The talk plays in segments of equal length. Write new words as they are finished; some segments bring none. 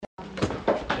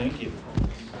Thank you.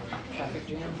 Traffic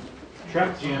jam?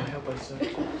 Traffic jam. I hope I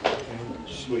said.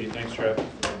 Sweet. Thanks, Trev.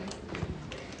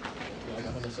 I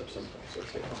got this up sometime, so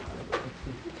stay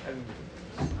home.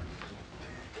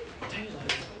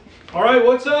 All right,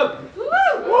 what's up?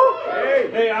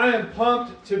 Hey, I am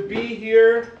pumped to be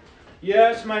here.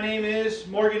 Yes, my name is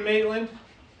Morgan Maitland,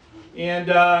 and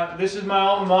this is my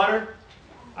alma mater.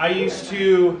 I used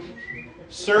to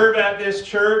serve at this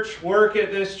church, work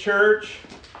at this church,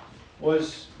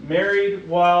 was married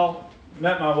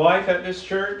met my wife at this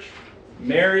church,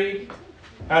 married,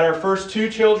 had our first 2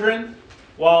 children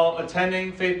while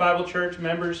attending Faith Bible Church,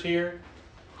 members here,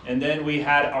 and then we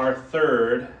had our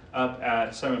 3rd up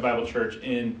at Summit Bible Church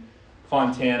in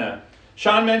Fontana.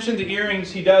 Sean mentioned the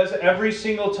earrings. He does every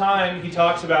single time he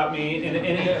talks about me in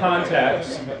any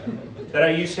context. That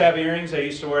I used to have earrings. I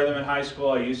used to wear them in high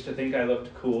school. I used to think I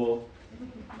looked cool.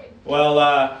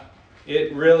 Well,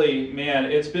 it really, man,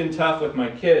 it's been tough with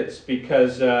my kids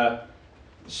because,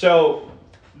 so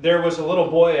there was a little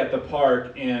boy at the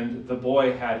park and the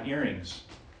boy had earrings.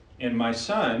 And my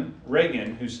son,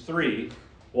 Reagan, who's 3,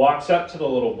 walks up to the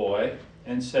little boy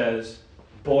and says,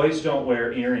 "Boys don't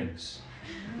wear earrings."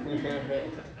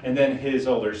 And then his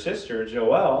older sister,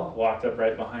 Joelle, walked up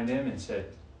right behind him and said,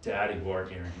 "Daddy wore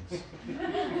earrings."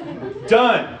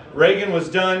 Done. Reagan was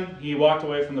done. He walked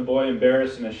away from the boy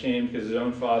embarrassed and ashamed because his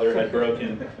own father had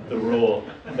broken the rule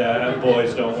that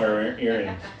boys don't wear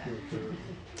earrings.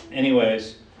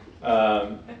 Anyways,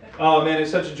 oh man,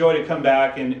 it's such a joy to come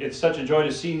back, and it's such a joy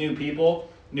to see new people,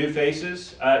 new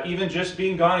faces. Even just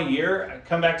being gone a year, I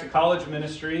come back to college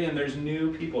ministry and there's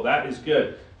new people. That is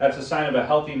good. That's a sign of a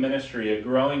healthy ministry, a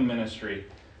growing ministry,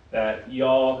 that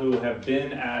y'all who have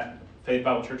been at Faith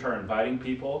Bible Church are inviting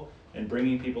people and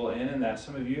bringing people in, and that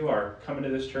some of you are coming to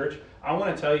this church. I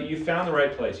want to tell you, you found the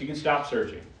right place. You can stop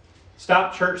searching.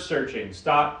 Stop church searching.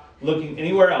 Stop looking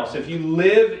anywhere else. If you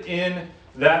live in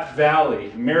that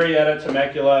valley, Marietta,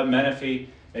 Temecula, Menifee,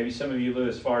 maybe some of you live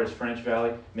as far as French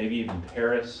Valley, maybe even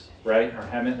Paris, right, or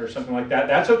Hemet or something like that.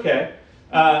 That's okay.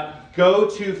 Go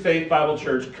to Faith Bible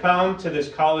Church. Come to this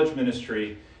college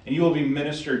ministry, and you will be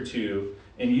ministered to,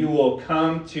 and you will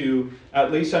come to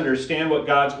at least understand what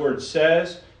God's Word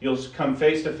says. You'll come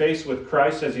face to face with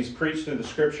Christ as He's preached through the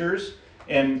Scriptures.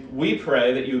 And we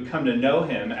pray that you would come to know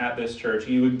Him at this church,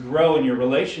 and you would grow in your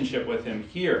relationship with Him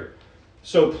here.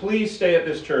 So please stay at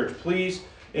this church. Please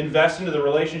invest into the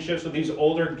relationships with these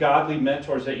older godly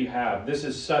mentors that you have. This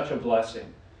is such a blessing.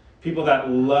 People that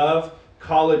love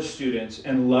college students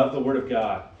and love the Word of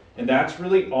God. And that's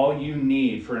really all you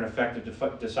need for an effective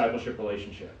discipleship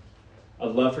relationship. A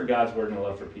love for God's Word and a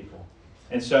love for people.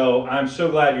 And so I'm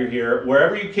so glad you're here.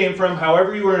 Wherever you came from,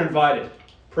 however you were invited,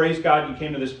 praise God you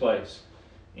came to this place.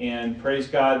 And praise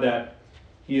God that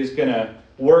He is going to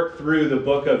work through the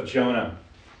book of Jonah.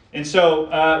 And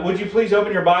so would you please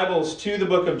open your Bibles to the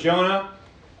book of Jonah.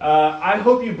 I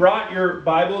hope you brought your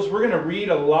Bibles. We're going to read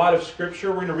a lot of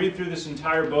Scripture. We're going to read through this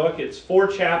entire book. It's 4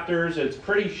 chapters. It's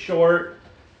pretty short.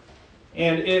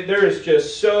 And there is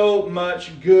just so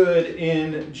much good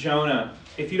in Jonah.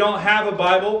 If you don't have a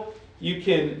Bible, you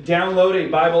can download a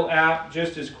Bible app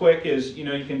just as quick as you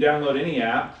can download any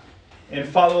app and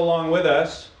follow along with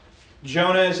us.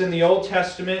 Jonah is in the Old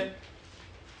Testament.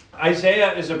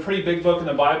 Isaiah is a pretty big book in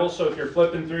the Bible, so if you're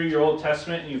flipping through your Old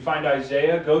Testament and you find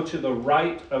Isaiah, go to the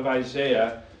right of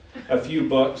Isaiah a few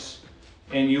books,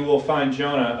 and you will find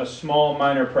Jonah, a small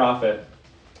minor prophet.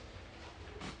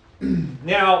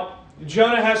 Now,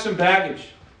 Jonah has some baggage.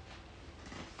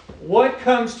 What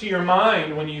comes to your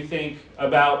mind when you think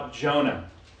about Jonah?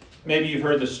 Maybe you've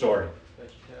heard the story.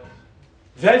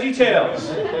 VeggieTales.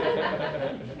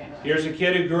 Here's a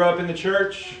kid who grew up in the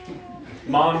church.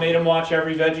 Mom made him watch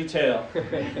every VeggieTale.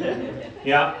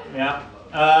 Yeah.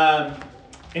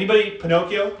 Anybody?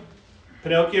 Pinocchio?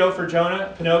 Pinocchio for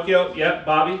Jonah? Pinocchio? Yep.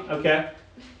 Bobby? Okay.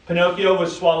 Pinocchio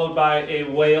was swallowed by a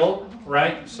whale,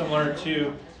 right? Similar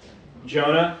to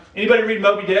Jonah. Anybody read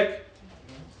Moby Dick?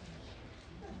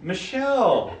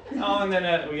 Michelle. Oh, and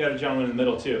then we got a gentleman in the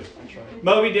middle too.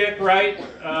 Moby Dick, right?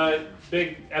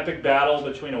 Big epic battle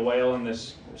between a whale and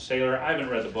this sailor. I haven't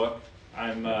read the book.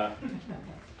 I'm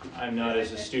not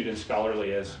as astute and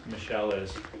scholarly as Michelle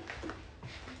is.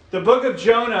 The book of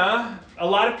Jonah, a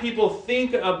lot of people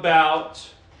think about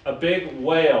a big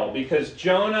whale because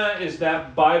Jonah is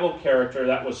that Bible character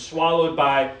that was swallowed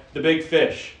by the big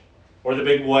fish or the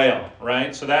big whale,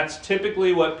 right? So that's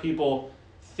typically what people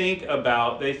think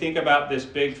about. They think about this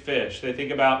big fish. They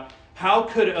think about how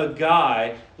could a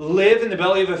guy live in the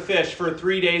belly of a fish for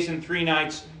 3 days and 3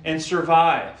 nights and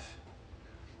survive?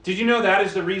 Did you know that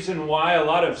is the reason why a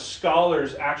lot of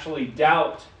scholars actually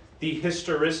doubt the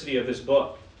historicity of this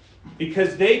book?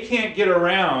 because they can't get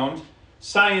around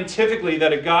scientifically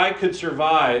that a guy could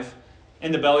survive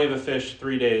in the belly of a fish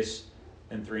 3 days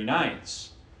and 3 nights.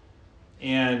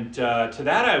 And to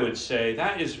that I would say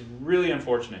that is really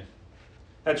unfortunate.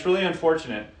 That's really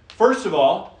unfortunate. First of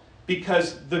all,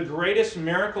 because the greatest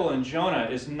miracle in Jonah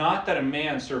is not that a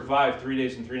man survived 3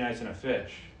 days and 3 nights in a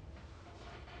fish.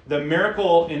 The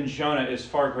miracle in Jonah is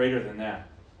far greater than that.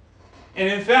 And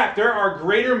in fact, there are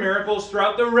greater miracles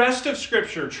throughout the rest of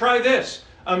Scripture. Try this.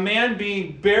 A man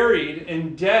being buried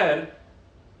and dead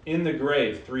in the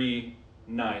grave 3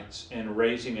 nights and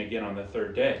raising again on the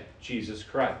 3rd day. Jesus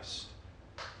Christ.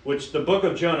 Which the book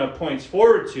of Jonah points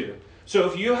forward to. So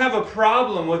if you have a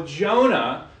problem with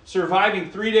Jonah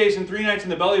surviving 3 days and 3 nights in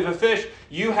the belly of a fish,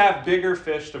 you have bigger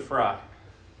fish to fry.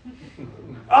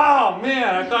 Oh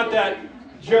man, I thought that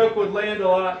joke would land a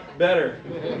lot better.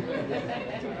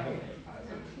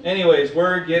 Anyways,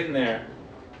 we're getting there.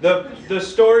 The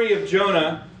story of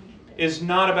Jonah is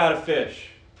not about a fish.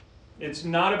 It's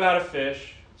not about a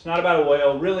fish. It's not about a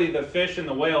whale. Really, the fish and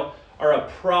the whale are a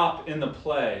prop in the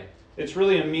play. It's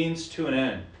really a means to an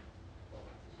end.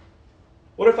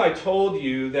 What if I told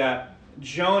you that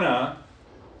Jonah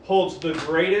holds the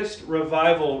greatest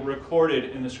revival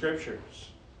recorded in the Scriptures?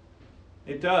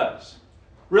 It does.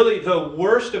 Really, the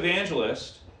worst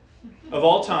evangelist of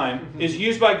all time is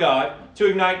used by God to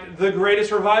ignite the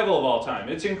greatest revival of all time.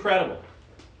 It's incredible.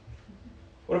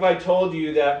 What if I told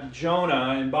you that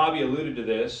Jonah, and Bobby alluded to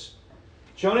this,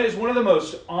 Jonah is one of the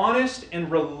most honest and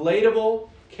relatable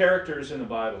characters in the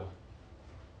Bible.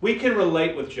 We can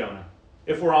relate with Jonah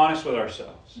if we're honest with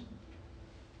ourselves.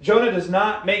 Jonah does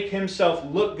not make himself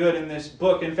look good in this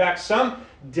book. In fact, some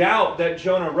doubt that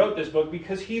Jonah wrote this book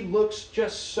because he looks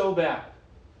just so bad.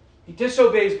 He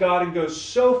disobeys God and goes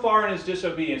so far in his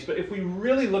disobedience. But if we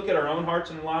really look at our own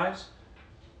hearts and lives,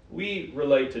 we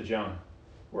relate to Jonah.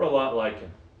 We're a lot like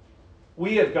him.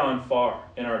 We have gone far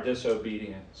in our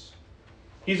disobedience.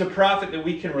 He's a prophet that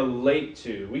we can relate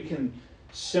to. We can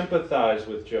sympathize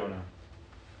with Jonah.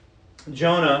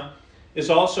 Jonah is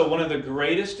also one of the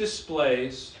greatest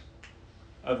displays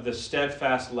of the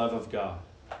steadfast love of God.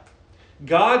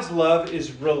 God's love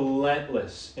is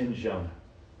relentless in Jonah.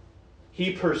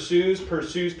 He pursues.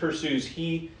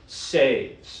 He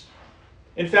saves.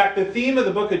 In fact, the theme of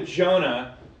the book of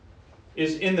Jonah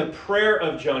is in the prayer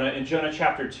of Jonah in Jonah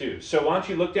chapter 2. So why don't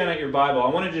you look down at your Bible. I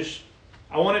want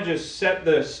to just set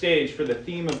the stage for the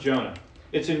theme of Jonah.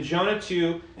 It's in Jonah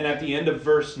 2 and at the end of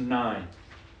verse 9.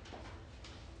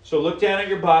 So look down at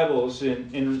your Bibles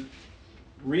and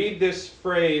read this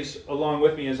phrase along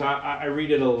with me as I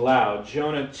read it aloud.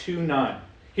 Jonah 2:9.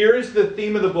 Here is the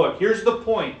theme of the book. Here's the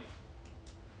point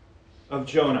of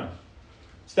Jonah.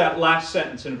 It's that last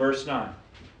sentence in verse 9.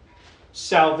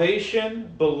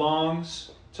 Salvation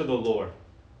belongs to the Lord.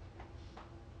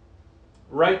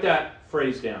 Write that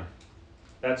phrase down.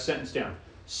 That sentence down.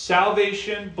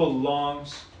 Salvation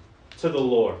belongs to the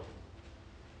Lord.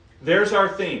 There's our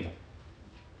theme.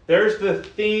 There's the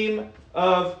theme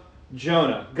of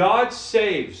Jonah. God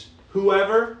saves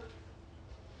whoever,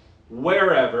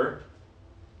 wherever,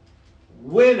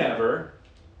 whenever,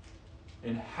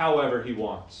 and however he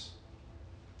wants.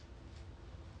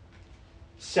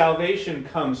 Salvation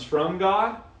comes from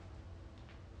God.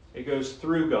 It goes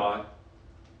through God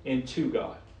and to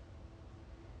God.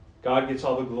 God gets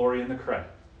all the glory and the credit.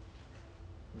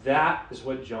 That is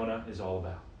what Jonah is all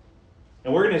about.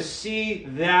 And we're going to see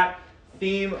that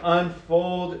theme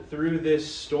unfold through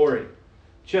this story,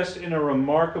 just in a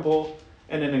remarkable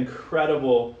and an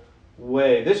incredible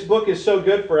way. This book is so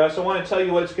good for us. I want to tell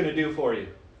you what it's going to do for you.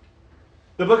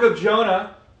 The book of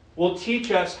Jonah will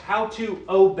teach us how to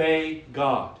obey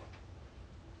God.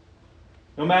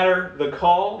 No matter the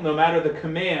call, no matter the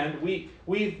command,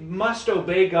 we must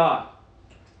obey God.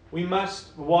 We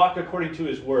must walk according to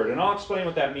His Word. And I'll explain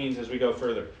what that means as we go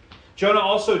further. Jonah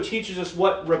also teaches us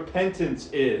what repentance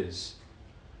is.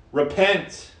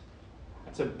 Repent.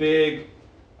 That's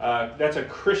a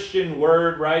Christian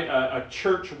word, right? A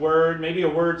church word, maybe a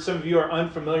word some of you are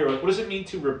unfamiliar with. What does it mean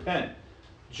to repent?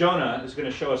 Jonah is going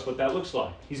to show us what that looks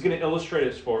like. He's going to illustrate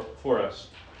it for us.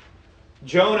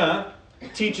 Jonah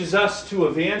teaches us to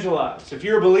evangelize. If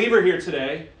you're a believer here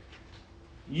today,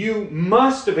 you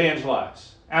must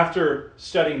evangelize after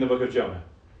studying the book of Jonah.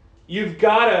 You've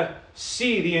got to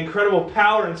see the incredible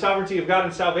power and sovereignty of God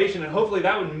in salvation, and hopefully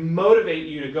that would motivate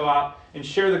you to go out and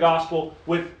share the gospel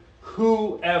with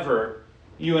whoever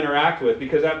you interact with,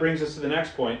 because that brings us to the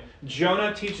next point.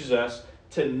 Jonah teaches us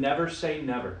to never say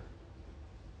never.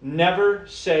 Never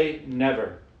say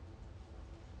never.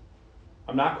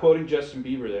 I'm not quoting Justin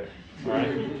Bieber there, all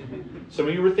right? Some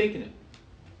of you were thinking it.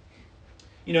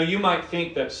 You know, you might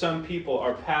think that some people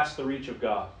are past the reach of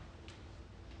God.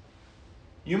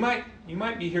 You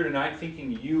might be here tonight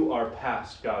thinking you are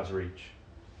past God's reach.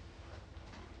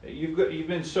 You've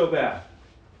been so bad.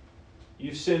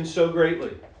 You've sinned so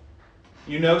greatly.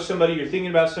 You know somebody, you're thinking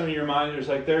about somebody in your mind,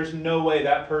 there's no way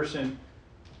that person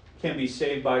can be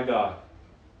saved by God.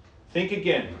 Think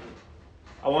again.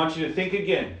 I want you to think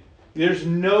again. There's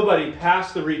nobody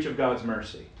past the reach of God's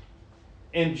mercy.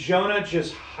 And Jonah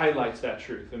just highlights that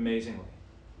truth amazingly.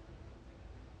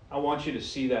 I want you to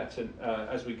see that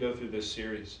as we go through this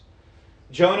series.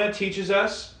 Jonah teaches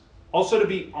us also to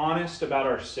be honest about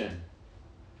our sin,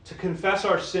 to confess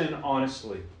our sin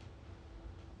honestly.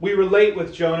 We relate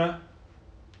with Jonah.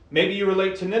 Maybe you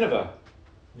relate to Nineveh.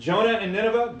 Jonah and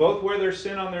Nineveh both wear their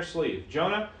sin on their sleeve.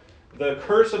 Jonah, the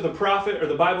curse of the prophet or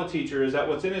the Bible teacher is that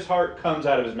what's in his heart comes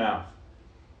out of his mouth.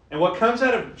 And what comes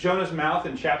out of Jonah's mouth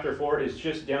in chapter 4 is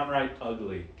just downright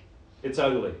ugly. It's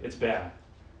ugly. It's bad.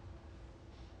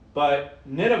 But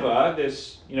Nineveh,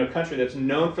 this country that's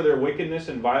known for their wickedness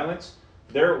and violence,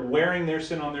 they're wearing their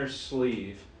sin on their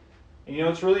sleeve. And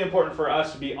it's really important for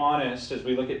us to be honest as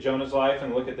we look at Jonah's life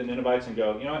and look at the Ninevites and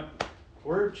go, you know what?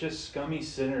 We're just scummy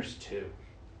sinners too.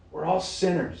 We're all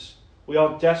sinners. We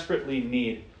all desperately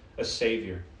need a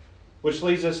Savior. Which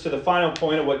leads us to the final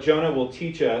point of what Jonah will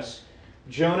teach us.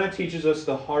 Jonah teaches us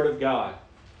the heart of God.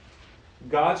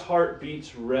 God's heart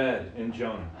beats red in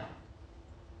Jonah.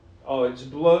 Oh, it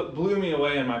blew me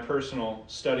away in my personal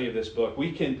study of this book.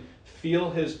 We can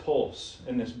feel his pulse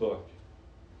in this book.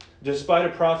 Despite a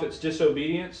prophet's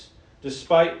disobedience,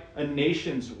 despite a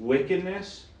nation's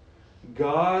wickedness,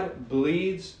 God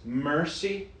bleeds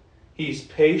mercy. He's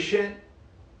patient.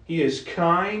 He is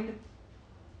kind.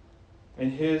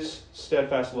 And his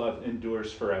steadfast love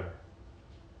endures forever.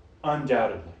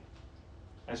 Undoubtedly,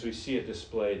 as we see it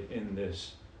displayed in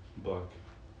this book.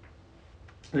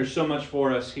 There's so much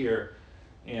for us here,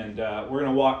 and we're going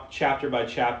to walk chapter by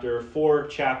chapter, 4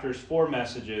 chapters, 4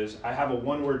 messages. I have a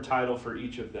one-word title for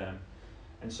each of them.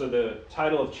 And so the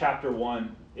title of chapter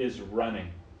 1 is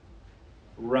Running.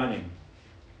 Running.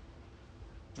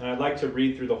 And I'd like to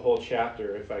read through the whole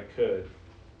chapter if I could,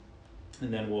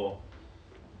 and then we'll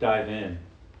dive in.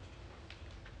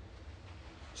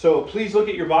 So please look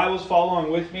at your Bibles, follow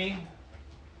along with me.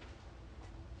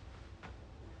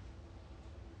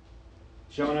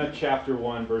 Jonah chapter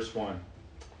 1, verse 1.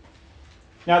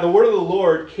 Now the word of the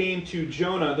Lord came to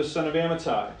Jonah, the son of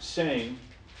Amittai, saying,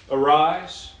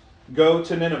 Arise, go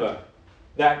to Nineveh,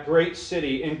 that great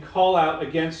city, and call out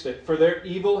against it, for their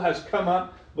evil has come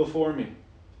up before me.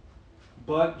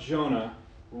 But Jonah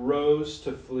rose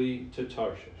to flee to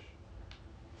Tarshish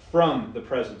from the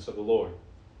presence of the Lord.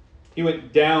 He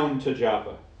went down to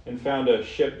Joppa and found a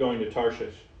ship going to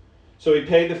Tarshish. So he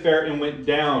paid the fare and went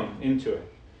down into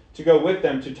it to go with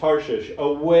them to Tarshish,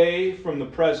 away from the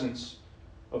presence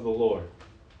of the Lord.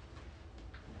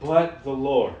 But the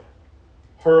Lord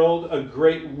hurled a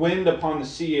great wind upon the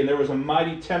sea, and there was a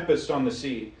mighty tempest on the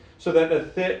sea, so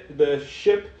that the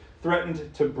ship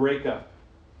threatened to break up.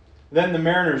 Then the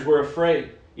mariners were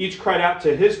afraid. Each cried out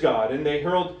to his God, and they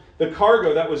hurled the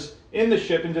cargo that was in the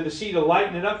ship into the sea to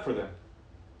lighten it up for them.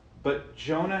 But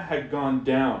Jonah had gone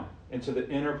down into the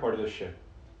inner part of the ship,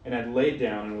 and had laid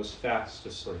down and was fast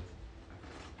asleep.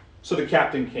 So the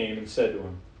captain came and said to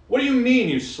him, What do you mean,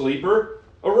 you sleeper?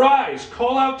 Arise,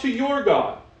 call out to your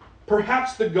God.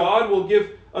 Perhaps the God will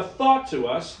give a thought to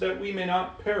us that we may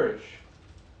not perish.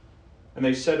 And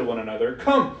they said to one another,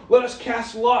 Come, let us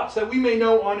cast lots, that we may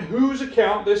know on whose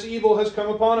account this evil has come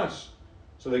upon us.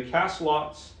 So they cast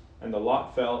lots, and the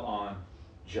lot fell on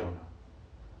Jonah.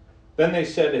 Then they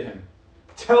said to him,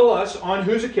 Tell us on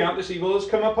whose account this evil has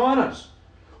come upon us.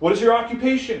 What is your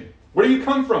occupation? Where do you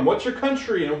come from? What's your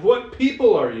country? And of what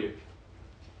people are you?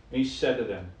 And he said to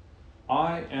them,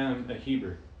 I am a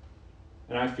Hebrew,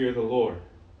 and I fear the Lord,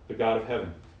 the God of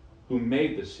heaven, who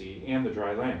made the sea and the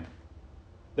dry land.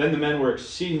 Then the men were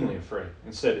exceedingly afraid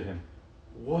and said to him,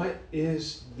 What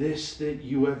is this that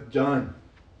you have done?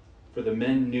 For the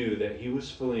men knew that he was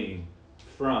fleeing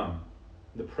from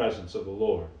the presence of the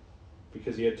Lord,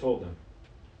 because he had told them.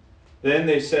 Then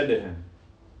they said to him,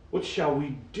 What shall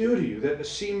we do to you that the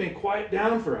sea may quiet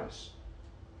down for us?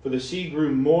 For the sea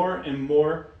grew more and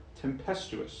more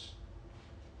tempestuous.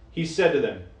 He said to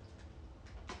them,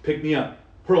 Pick me up,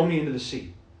 hurl me into the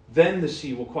sea. Then the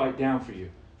sea will quiet down for you.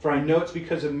 For I know it's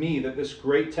because of me that this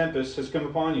great tempest has come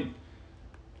upon you.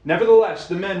 Nevertheless,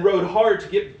 the men rowed hard to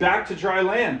get back to dry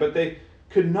land, but they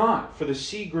could not, for the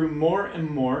sea grew more and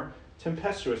more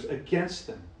tempestuous against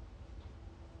them.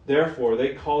 Therefore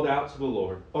they called out to the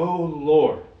Lord, O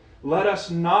Lord, let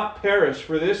us not perish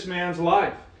for this man's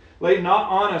life, Lay not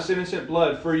on us innocent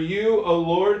blood, for you, O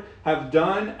Lord, have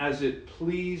done as it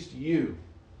pleased you.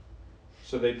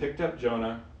 So they picked up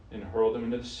Jonah and hurled him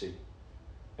into the sea,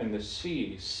 and the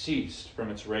sea ceased from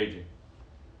its raging.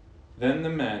 Then the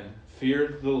men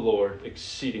feared the Lord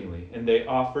exceedingly, and they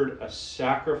offered a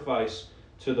sacrifice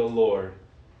to the Lord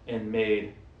and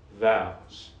made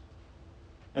vows.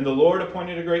 And the Lord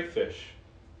appointed a great fish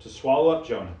to swallow up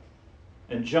Jonah.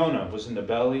 And Jonah was in the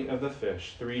belly of the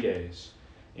fish 3 days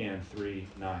and 3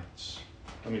 nights.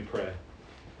 Let me pray.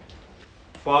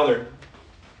 Father,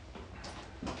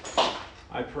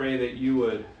 I pray that you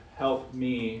would help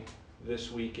me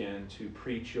this weekend to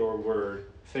preach your word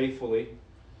faithfully.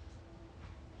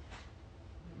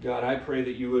 God, I pray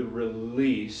that you would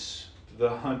release the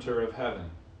hunter of heaven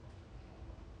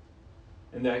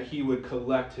and that he would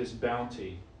collect his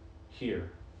bounty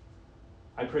here.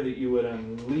 I pray that you would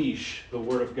unleash the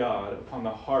word of God upon the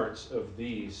hearts of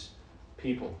these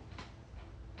people.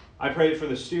 I pray for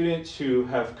the students who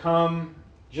have come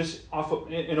just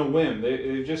in a whim.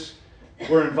 They just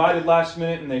were invited last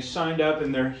minute and they signed up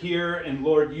and they're here. And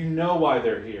Lord, you know why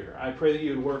they're here. I pray that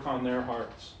you would work on their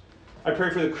hearts. I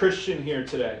pray for the Christian here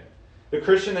today. The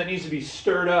Christian that needs to be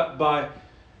stirred up by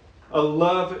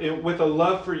with a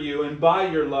love for you. And by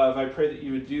your love, I pray that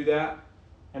you would do that.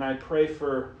 And I pray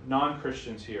for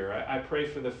non-Christians here. I pray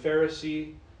for the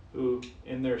Pharisee who,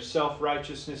 in their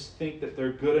self-righteousness, think that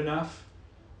they're good enough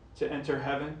to enter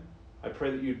heaven. I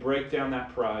pray that you'd break down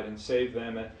that pride and save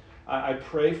them. And I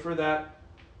pray for that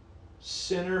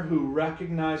sinner who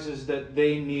recognizes that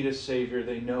they need a Savior.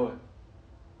 They know it.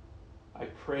 I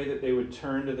pray that they would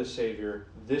turn to the Savior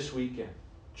this weekend,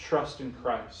 trust in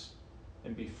Christ,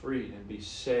 and be freed and be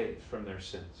saved from their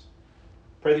sins.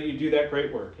 Pray that you do that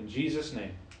great work. In Jesus'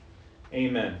 name,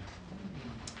 amen.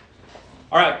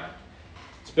 All right,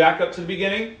 let's back up to the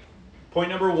beginning. Point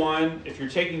number 1, if you're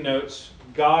taking notes,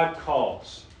 God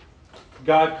calls.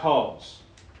 God calls.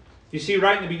 You see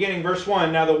right in the beginning, verse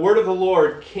 1, now the word of the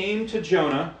Lord came to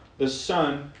Jonah, the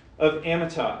son of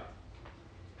Amittai.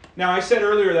 Now, I said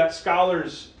earlier that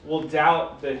scholars will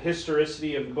doubt the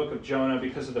historicity of the book of Jonah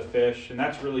because of the fish, and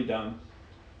that's really dumb.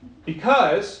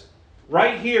 Because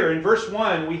right here in verse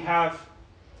 1, we have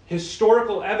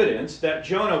historical evidence that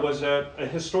Jonah was a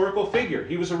historical figure.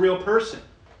 He was a real person.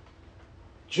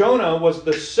 Jonah was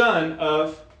the son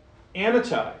of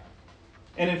Amittai.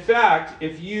 And in fact,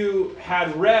 if you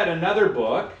had read another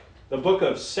book, the book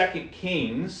of 2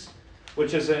 Kings,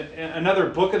 which is another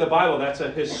book of the Bible, that's a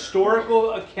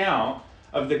historical account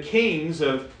of the kings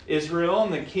of Israel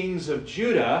and the kings of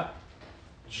Judah,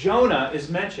 Jonah is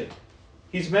mentioned.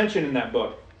 He's mentioned in that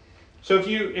book. So if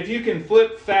you can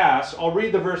flip fast, I'll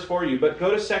read the verse for you, but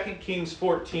go to 2 Kings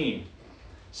 14.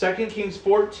 2 Kings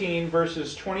 14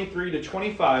 verses 23 to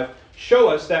 25 show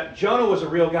us that Jonah was a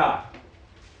real guy.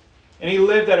 And he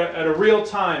lived at a real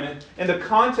time. And the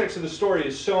context of the story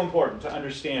is so important to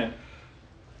understand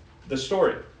the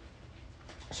story.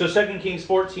 So 2 Kings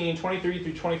 14, 23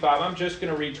 through 25, I'm just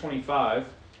going to read 25.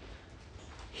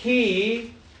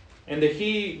 He, and the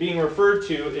he being referred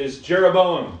to is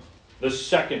Jeroboam the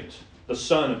second, the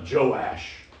son of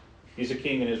Joash. He's a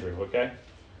king in Israel, okay?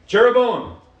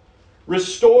 Jeroboam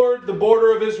restored the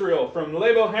border of Israel from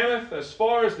Lebo-Hamath as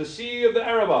far as the sea of the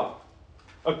Arabah,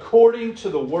 according to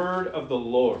the word of the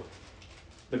Lord,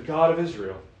 the God of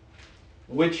Israel,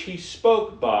 which he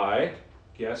spoke by,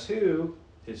 guess who?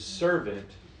 His servant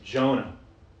Jonah,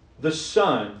 the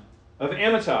son of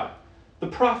Amittai, the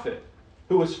prophet,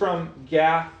 who was from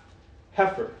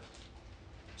Gath-Hepher.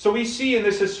 So we see in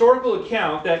this historical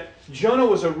account that Jonah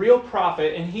was a real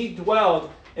prophet and he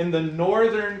dwelled in the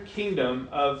northern kingdom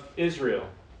of Israel.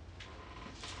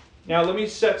 Now let me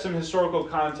set some historical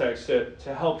context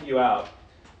to help you out.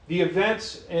 The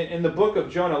events in the book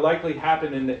of Jonah likely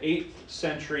happened in the 8th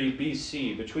century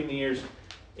BC, between the years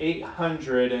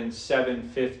 800 and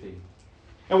 750.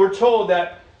 And we're told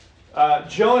that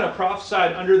Jonah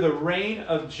prophesied under the reign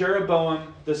of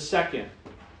Jeroboam II.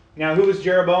 Now, who was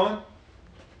Jeroboam?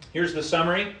 Here's the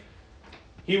summary.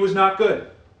 He was not good.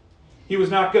 He was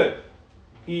not good.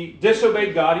 He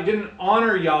disobeyed God. He didn't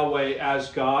honor Yahweh as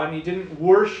God, and he didn't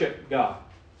worship God.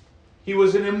 He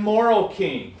was an immoral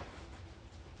king.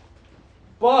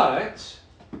 But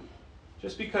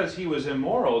just because he was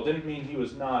immoral didn't mean he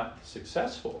was not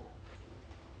successful.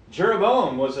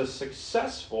 Jeroboam was a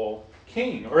successful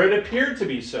king, or it appeared to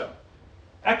be so.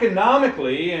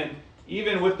 Economically, and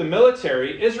even with the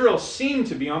military, Israel seemed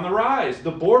to be on the rise.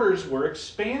 The borders were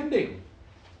expanding.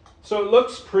 So it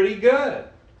looks pretty good.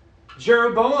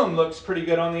 Jeroboam looks pretty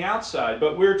good on the outside,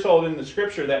 but we're told in the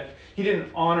scripture that he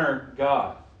didn't honor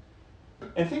God.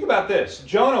 And think about this.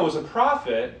 Jonah was a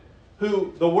prophet,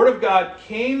 who the Word of God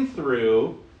came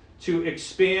through to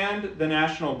expand the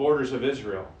national borders of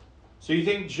Israel. So you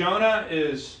think Jonah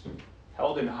is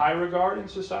held in high regard in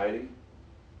society?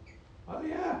 Oh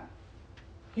yeah.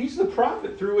 He's the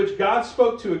prophet through which God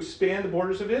spoke to expand the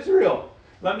borders of Israel.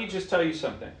 Let me just tell you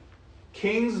something.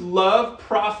 Kings love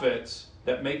prophets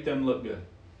that make them look good.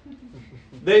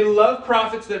 They love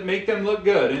prophets that make them look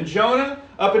good. And Jonah,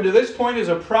 up until this point, is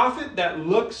a prophet that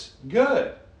looks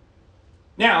good.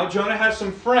 Now, Jonah has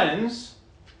some friends,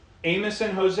 Amos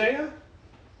and Hosea,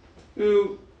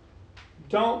 who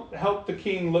don't help the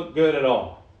king look good at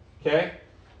all. Okay?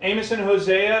 Amos and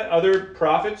Hosea, other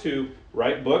prophets who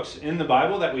write books in the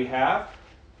Bible that we have,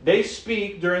 they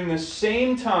speak during the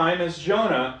same time as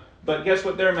Jonah, but guess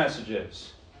what their message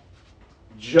is?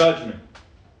 Judgment.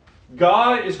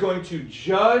 God is going to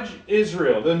judge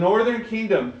Israel, the northern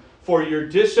kingdom, for your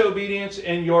disobedience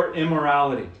and your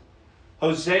immorality.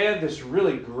 Hosea, this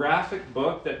really graphic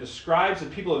book that describes the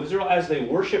people of Israel as they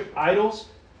worship idols,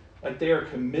 like they are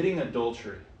committing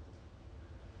adultery.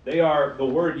 They are, the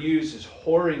word used is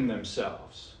whoring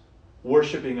themselves,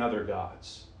 worshiping other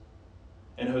gods.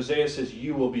 And Hosea says,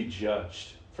 you will be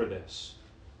judged for this.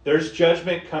 There's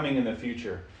judgment coming in the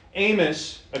future.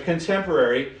 Amos, a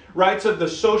contemporary, writes of the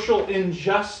social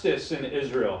injustice in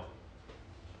Israel.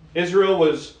 Israel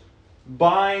was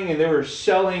buying and they were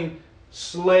selling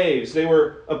slaves. They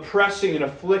were oppressing and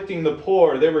afflicting the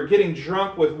poor. They were getting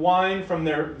drunk with wine from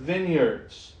their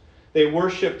vineyards. They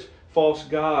worshipped false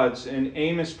gods, and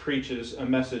Amos preaches a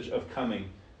message of coming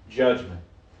judgment.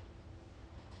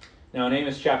 Now in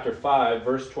Amos chapter 5,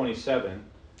 verse 27,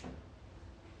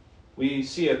 we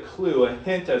see a clue, a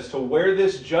hint as to where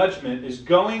this judgment is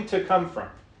going to come from.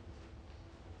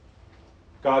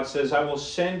 God says, I will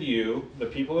send you, the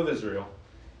people of Israel,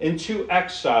 into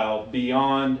exile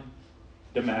beyond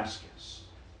Damascus.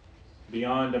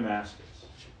 Beyond Damascus.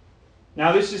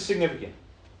 Now this is significant.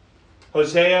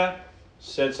 Hosea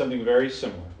said something very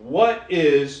similar. What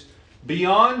is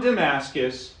beyond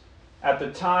Damascus at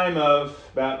the time of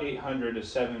about 800 to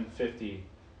 750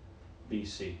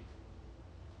 BC?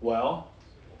 Well,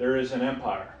 there is an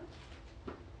empire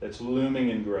that's looming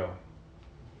and growing.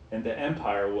 And the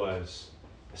empire was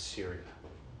Assyria.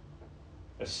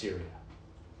 Assyria.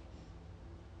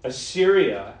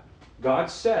 Assyria,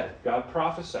 God said, God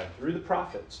prophesied through the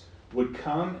prophets, would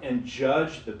come and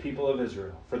judge the people of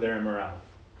Israel for their immorality.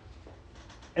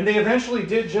 And they eventually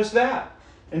did just that.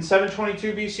 In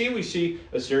 722 BC, we see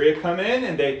Assyria come in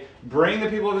and they bring the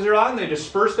people of Israel out and they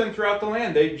disperse them throughout the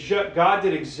land. God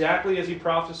did exactly as he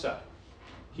prophesied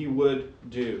he would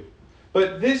do.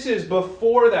 But this is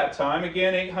before that time,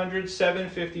 again, 800,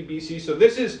 750 BC. So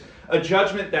this is a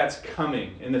judgment that's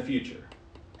coming in the future.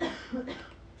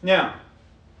 Now,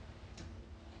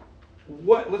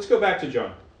 let's go back to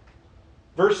Jonah.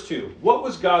 Verse 2. What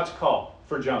was God's call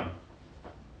for Jonah?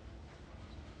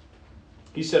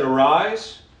 He said,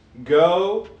 arise,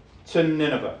 go to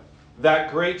Nineveh,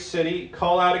 that great city,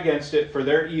 call out against it, for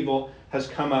their evil has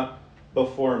come up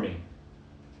before me.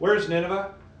 Where is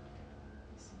Nineveh?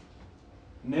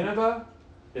 Nineveh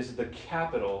is the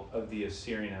capital of the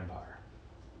Assyrian Empire.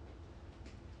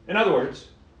 In other words,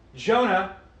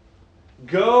 Jonah,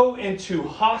 go into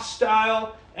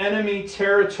hostile enemy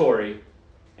territory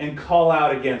and call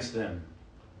out against them.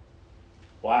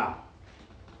 Wow.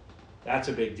 That's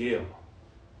a big deal.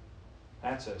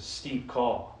 That's a steep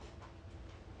call.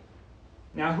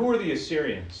 Now, who are the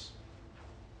Assyrians?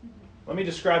 Let me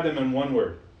describe them in one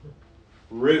word.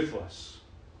 Ruthless.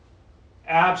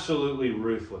 Absolutely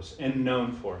ruthless and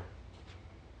known for it.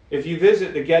 If you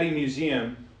visit the Getty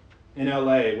Museum in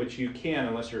LA, which you can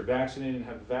unless you're vaccinated and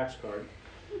have a Vax card,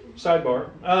 sidebar.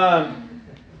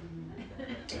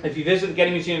 If you visit the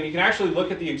Getty Museum, you can actually look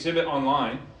at the exhibit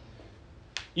online.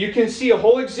 You can see a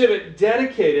whole exhibit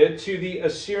dedicated to the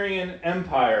Assyrian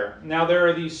Empire. Now there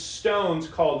are these stones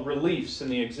called reliefs in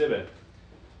the exhibit.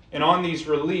 And on these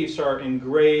reliefs are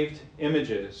engraved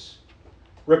images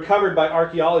recovered by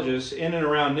archaeologists in and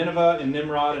around Nineveh and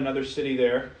Nimrod, another city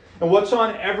there. And what's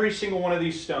on every single one of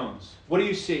these stones? What do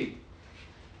you see?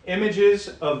 Images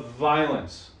of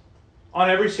violence on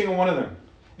every single one of them.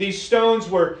 These stones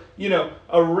were,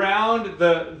 around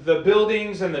the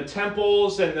buildings and the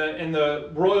temples and the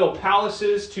royal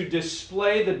palaces to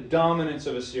display the dominance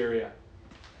of Assyria.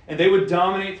 And they would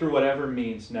dominate through whatever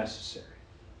means necessary.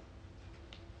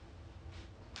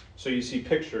 So you see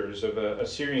pictures of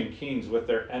Assyrian kings with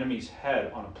their enemy's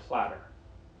head on a platter.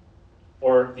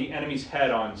 Or the enemy's head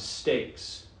on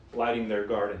stakes lighting their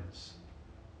gardens.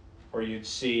 Or you'd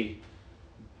see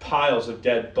piles of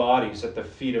dead bodies at the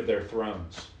feet of their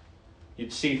thrones.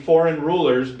 You'd see foreign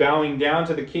rulers bowing down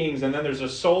to the kings, and then there's a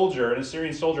soldier, an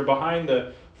Assyrian soldier, behind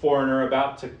the foreigner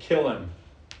about to kill him.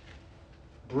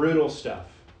 Brutal stuff.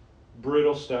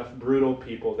 Brutal stuff, brutal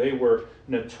people. They were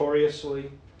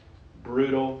notoriously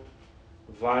brutal,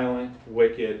 violent,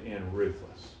 wicked, and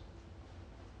ruthless.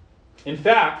 In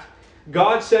fact,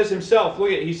 God says himself,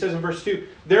 look at, he says in verse 2,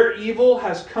 their evil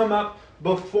has come up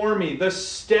before me. The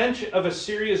stench of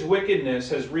Assyria's wickedness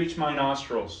has reached my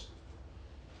nostrils,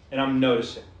 and I'm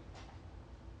noticing.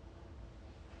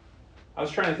 I was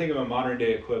trying to think of a modern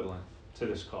day equivalent to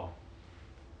this call.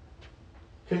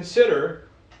 Consider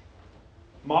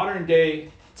modern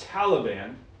day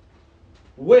Taliban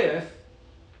with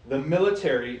the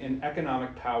military and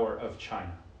economic power of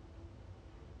China.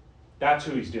 That's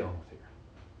who he's dealing with here.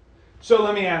 So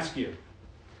let me ask you.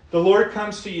 The Lord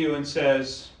comes to you and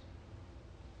says,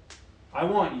 I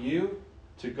want you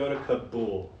to go to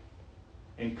Kabul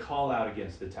and call out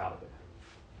against the Taliban.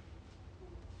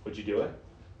 Would you do it?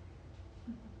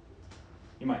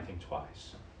 You might think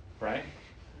twice, right?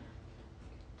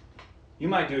 You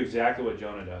might do exactly what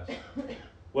Jonah does.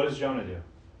 What does Jonah do?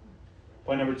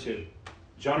 Point number 2.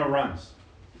 Jonah runs.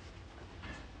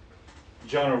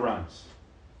 Jonah runs.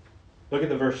 Look at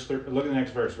the verse. Look at the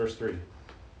next verse, verse 3.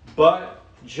 But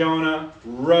Jonah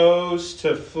rose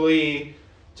to flee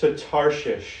to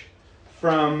Tarshish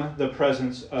from the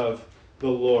presence of the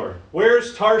Lord.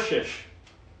 Where's Tarshish?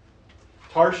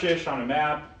 Tarshish on a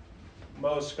map,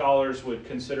 most scholars would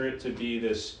consider it to be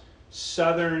this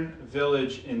southern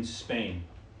village in Spain.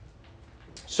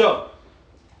 So,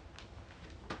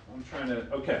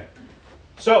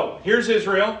 So, here's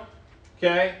Israel.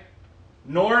 Okay.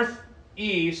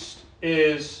 Northeast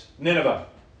is Nineveh.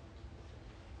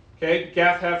 Okay,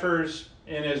 Gath-Hefer's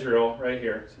in Israel, right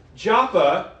here.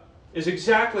 Joppa is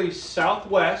exactly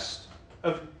southwest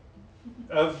of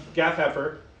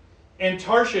Gath-Hefer, and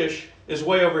Tarshish is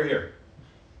way over here.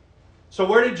 So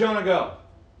where did Jonah go?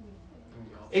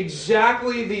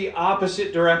 Exactly the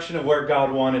opposite direction of where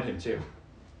God wanted him to.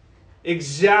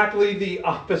 Exactly the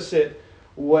opposite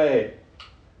way.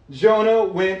 Jonah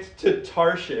went to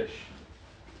Tarshish.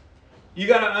 You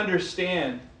got to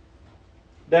understand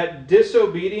that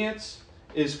disobedience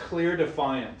is clear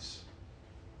defiance.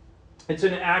 It's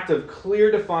an act of clear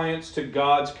defiance to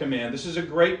God's command. This is a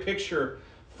great picture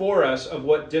for us of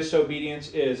what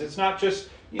disobedience is. It's not just,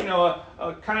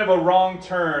 a kind of a wrong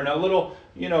turn, a little,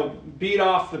 beat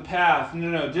off the path.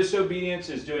 No. Disobedience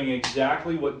is doing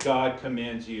exactly what God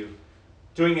commands you.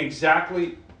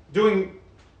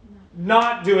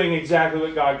 Not doing exactly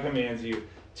what God commands you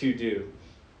to do.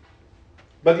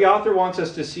 But the author wants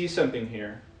us to see something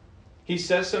here. He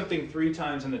says something 3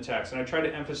 times in the text, and I tried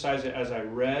to emphasize it as I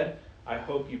read. I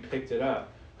hope you picked it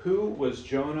up. Who was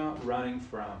Jonah running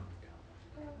from?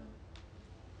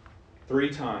 3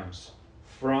 times.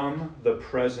 From the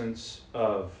presence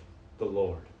of the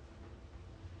Lord.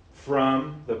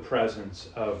 From the presence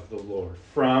of the Lord.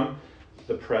 From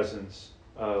the presence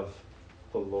of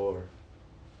the Lord.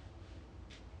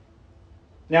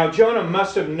 Now, Jonah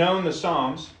must have known the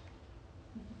Psalms.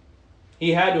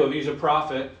 He had to have. He's a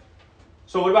prophet.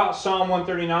 So what about Psalm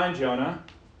 139, Jonah?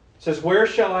 It says, where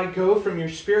shall I go from your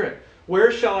spirit?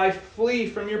 Where shall I flee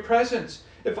from your presence?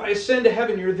 If I ascend to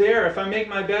heaven, you're there. If I make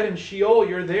my bed in Sheol,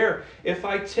 you're there. If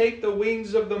I take the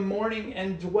wings of the morning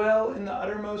and dwell in the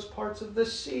uttermost parts of the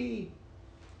sea,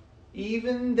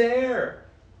 even there,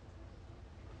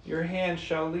 your hand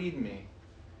shall lead me,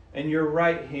 and your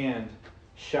right hand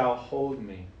shall hold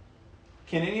me.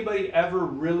 Can anybody ever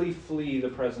really flee the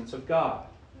presence of God?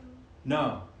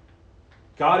 No.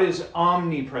 God is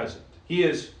omnipresent. He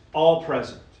is all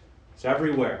present. It's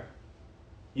everywhere.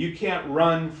 You can't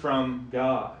run from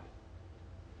God.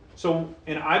 So,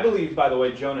 and I believe, by the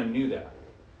way, Jonah knew that.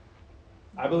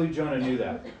 I believe Jonah knew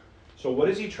that. So what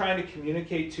is he trying to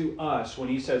communicate to us when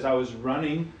he says, I was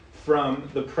running from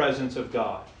the presence of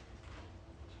God?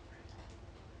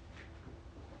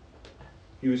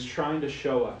 He was trying to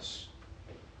show us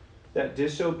that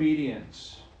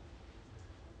disobedience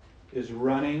is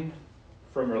running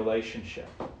from relationship.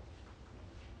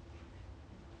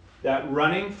 That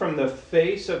running from the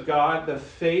face of God, the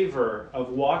favor of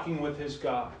walking with his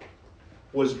God,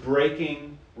 was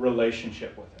breaking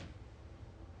relationship with him.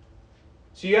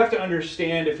 So you have to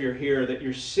understand, if you're here, that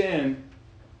your sin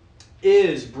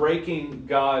is breaking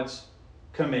God's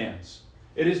commands.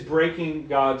 It is breaking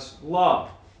God's law.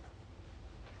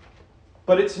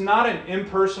 But it's not an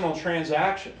impersonal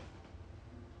transaction.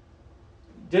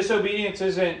 Disobedience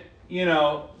isn't,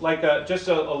 like just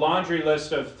a laundry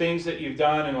list of things that you've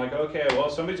done and like, okay, well,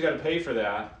 somebody's got to pay for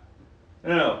that.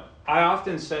 No. I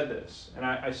often said this, and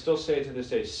I still say it to this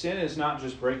day. Sin is not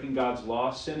just breaking God's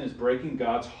law. Sin is breaking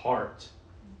God's heart.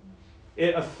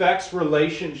 It affects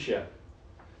relationship.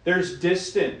 There's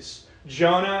distance.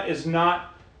 Jonah is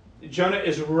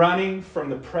running from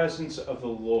the presence of the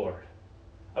Lord.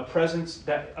 A presence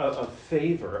of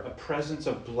favor, a presence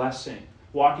of blessing,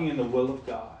 walking in the will of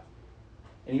God.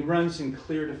 And he runs in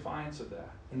clear defiance of that,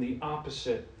 in the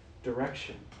opposite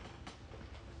direction.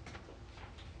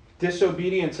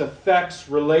 Disobedience affects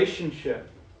relationship.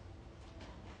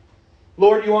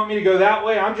 Lord, you want me to go that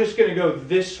way? I'm just going to go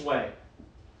this way.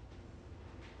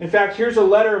 In fact, here's a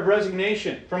letter of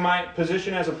resignation from my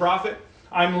position as a prophet.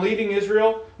 I'm leaving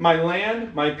Israel, my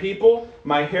land, my people,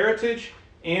 my heritage,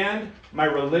 and my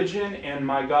religion and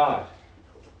my God.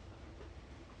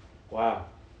 Wow.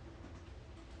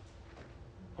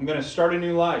 I'm going to start a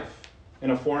new life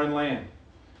in a foreign land,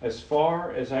 as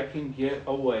far as I can get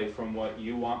away from what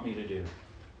you want me to do.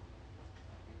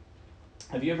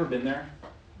 Have you ever been there?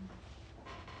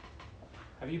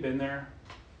 Have you been there?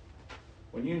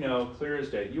 When you know, clear as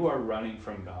day, you are running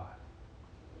from God.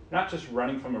 Not just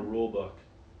running from a rule book.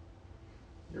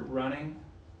 You're running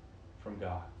from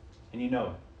God. And you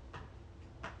know it.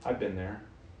 I've been there.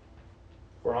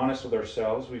 If we're honest with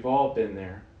ourselves, we've all been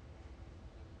there.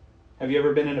 Have you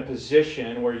ever been in a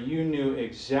position where you knew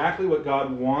exactly what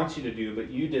God wants you to do, but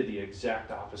you did the exact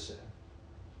opposite?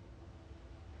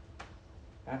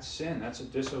 That's sin. That's a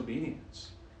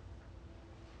disobedience.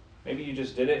 Maybe you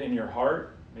just did it in your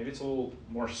heart. Maybe it's a little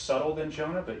more subtle than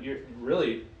Jonah, but you're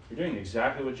doing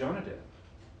exactly what Jonah did.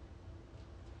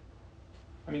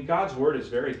 I mean, God's word is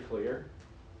very clear.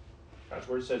 God's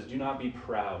word says, do not be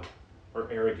proud or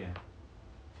arrogant.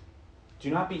 Do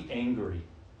not be angry.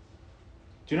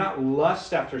 Do not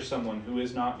lust after someone who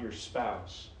is not your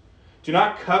spouse. Do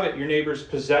not covet your neighbor's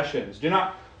possessions. Do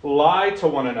not lie to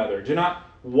one another. Do not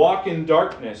walk in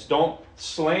darkness. Don't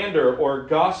slander or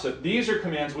gossip. These are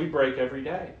commands we break every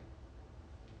day.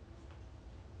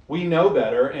 We know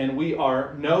better, and we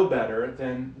are no better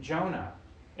than Jonah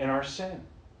in our sin.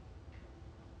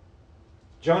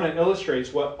 Jonah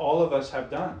illustrates what all of us have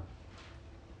done.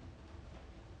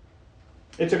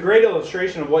 It's a great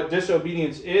illustration of what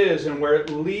disobedience is and where it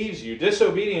leaves you.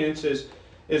 Disobedience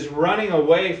is running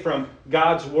away from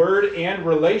God's word and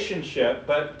relationship,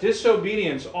 but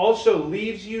disobedience also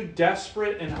leaves you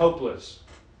desperate and hopeless.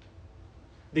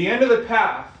 The end of the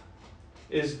path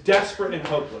is desperate and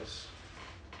hopeless.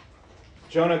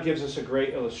 Jonah gives us a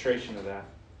great illustration of that.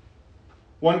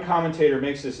 One commentator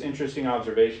makes this interesting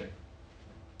observation.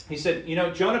 He said,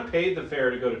 Jonah paid the fare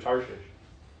to go to Tarshish.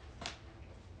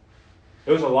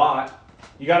 It was a lot.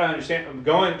 You got to understand,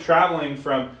 traveling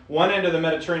from one end of the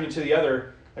Mediterranean to the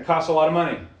other, it costs a lot of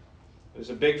money. It was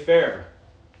a big fare.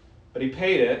 But he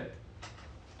paid it.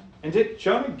 And did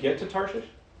Jonah get to Tarshish?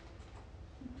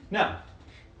 No.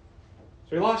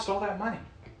 So he lost all that money.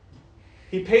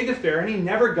 He paid the fare and he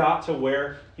never got to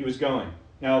where he was going.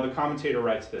 Now the commentator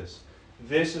writes this.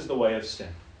 This is the way of sin.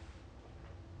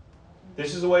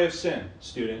 This is the way of sin,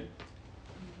 student.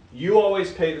 You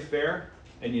always pay the fare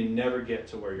and you never get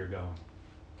to where you're going.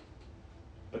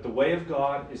 But the way of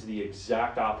God is the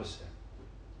exact opposite.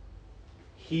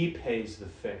 He pays the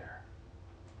fare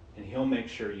and he'll make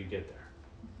sure you get there.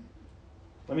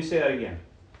 Let me say that again.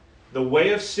 The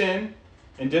way of sin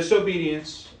and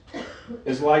disobedience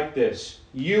is like this.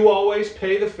 You always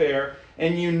pay the fare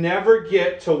and you never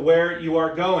get to where you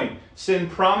are going. Sin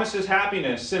promises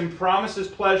happiness. Sin promises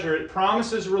pleasure. It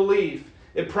promises relief.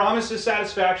 It promises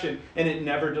satisfaction, and it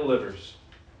never delivers.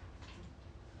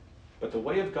 But the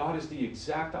way of God is the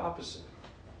exact opposite.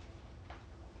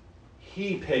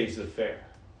 He pays the fare,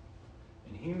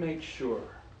 and he makes sure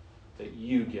that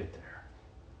you get there.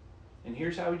 And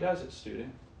here's how he does it,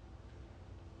 student.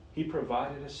 He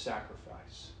provided a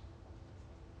sacrifice,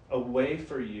 a way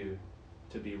for you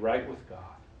to be right with God.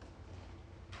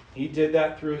 He did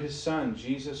that through his Son,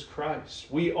 Jesus Christ.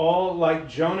 We all, like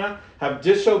Jonah, have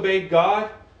disobeyed God.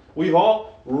 We've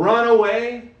all run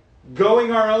away,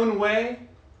 going our own way.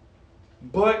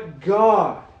 But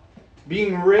God,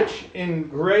 being rich in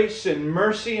grace and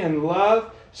mercy and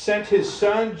love, sent his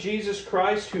Son, Jesus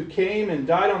Christ, who came and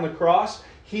died on the cross.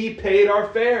 He paid our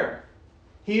fare.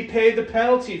 He paid the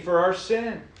penalty for our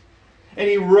sin. And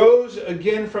he rose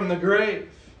again from the grave.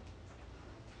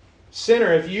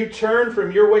 Sinner, if you turn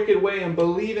from your wicked way and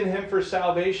believe in him for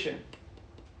salvation,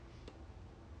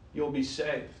 you'll be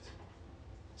saved.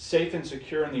 Safe and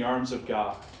secure in the arms of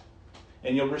God.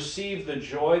 And you'll receive the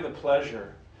joy, the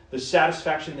pleasure, the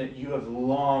satisfaction that you have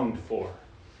longed for.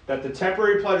 That the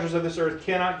temporary pleasures of this earth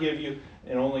cannot give you,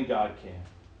 and only God can.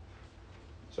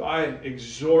 So I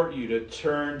exhort you to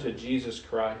turn to Jesus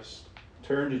Christ.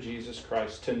 Turn to Jesus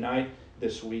Christ tonight,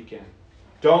 this weekend.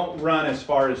 Don't run as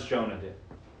far as Jonah did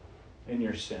in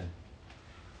your sin.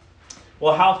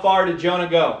 Well, how far did Jonah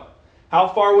go? How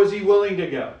far was he willing to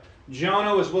go?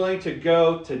 Jonah was willing to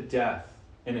go to death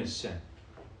in his sin.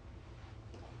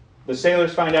 The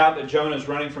sailors find out that Jonah is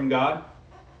running from God.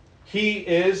 He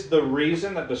is the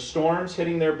reason that the storm's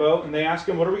hitting their boat, and they ask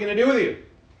him, what are we going to do with you?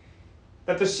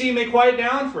 That the sea may quiet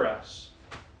down for us.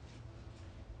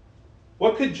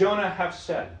 What could Jonah have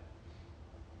said?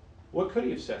 What could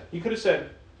he have said? He could have said,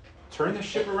 turn the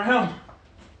ship around.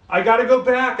 I got to go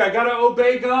back. I got to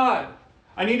obey God.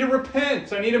 I need to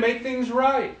repent. I need to make things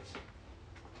right.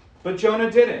 But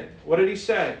Jonah didn't. What did he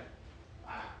say?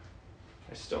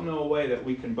 I still know a way that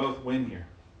we can both win here.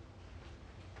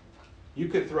 You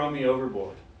could throw me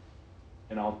overboard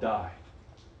and I'll die.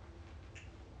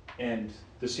 And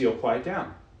the sea will quiet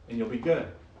down and you'll be good.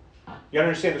 You got to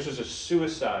understand this was a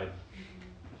suicide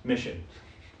mission.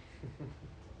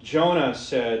 Jonah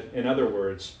said, in other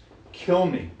words, kill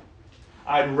me.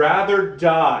 I'd rather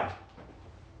die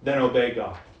than obey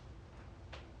God.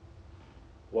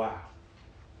 Wow.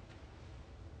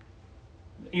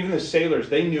 Even the sailors,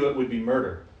 they knew it would be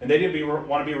murder. And they didn't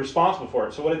want to be responsible for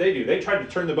it. So what did they do? They tried to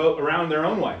turn the boat around their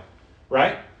own way.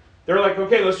 Right? They're like,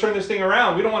 okay, let's turn this thing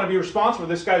around. We don't want to be responsible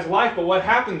for this guy's life. But what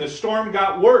happened? The storm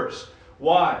got worse.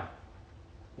 Why?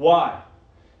 Why?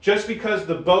 Just because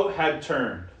the boat had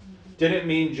turned didn't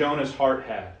mean Jonah's heart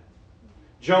had.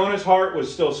 Jonah's heart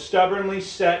was still stubbornly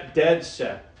set, dead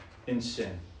set in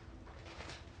sin.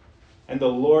 And the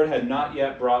Lord had not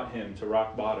yet brought him to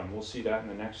rock bottom. We'll see that in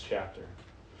the next chapter.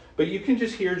 But you can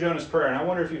just hear Jonah's prayer, and I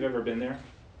wonder if you've ever been there.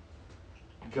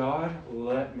 God,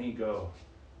 let me go.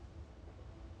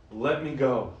 Let me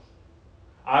go.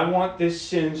 I want this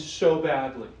sin so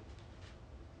badly.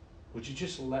 Would you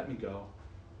just let me go?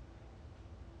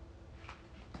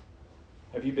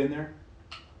 Have you been there?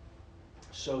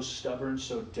 So stubborn,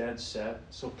 so dead set,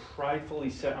 so pridefully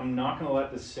set. I'm not going to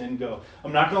let the sin go.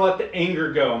 I'm not going to let the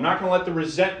anger go. I'm not going to let the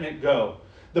resentment go.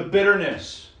 The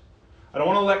bitterness. I don't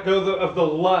want to let go of the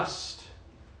lust.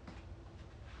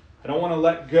 I don't want to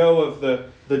let go of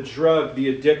the drug, the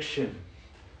addiction.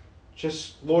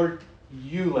 Just, Lord,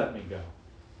 you let me go.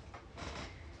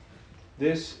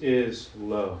 This is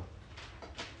low.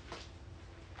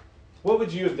 What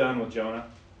would you have done with Jonah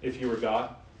if you were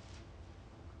God?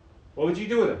 What would you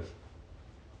do with him?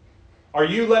 Are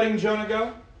you letting Jonah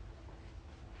go?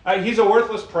 He's a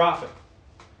worthless prophet.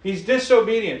 He's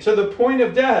disobedient to the point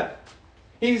of death.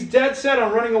 He's dead set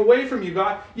on running away from you,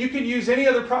 God. You could use any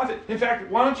other prophet. In fact,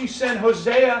 why don't you send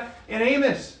Hosea and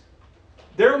Amos?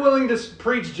 They're willing to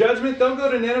preach judgment. They'll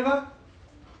go to Nineveh.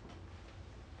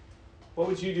 What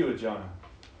would you do with Jonah?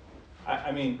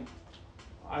 I mean,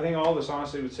 I think all of us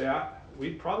honestly would say,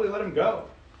 we'd probably let him go.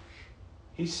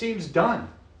 He seems done.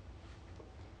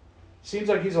 Seems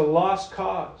like he's a lost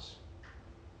cause.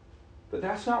 But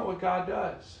that's not what God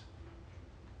does.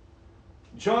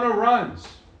 Jonah runs.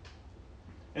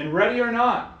 And ready or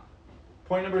not,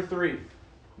 point number 3,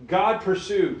 God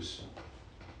pursues.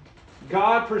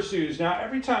 God pursues. Now,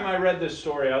 every time I read this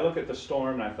story, I look at the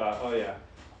storm and I thought, oh yeah,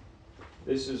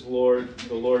 this is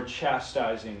the Lord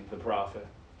chastising the prophet.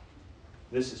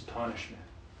 This is punishment,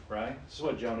 right? This is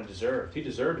what Jonah deserved. He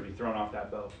deserved to be thrown off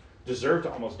that boat. Deserved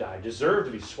to almost die. Deserved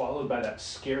to be swallowed by that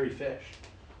scary fish,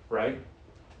 right?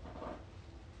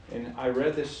 And I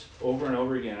read this over and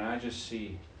over again, and I just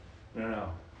see,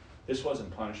 no. This wasn't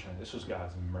punishment. This was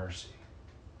God's mercy.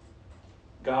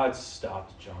 God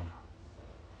stopped Jonah.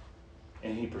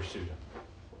 And he pursued him.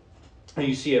 And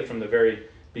you see it from the very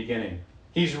beginning.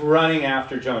 He's running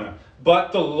after Jonah.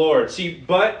 But the Lord. See,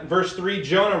 but, verse 3,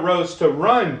 Jonah rose to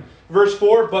run. Verse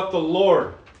 4, but the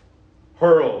Lord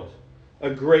hurled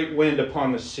a great wind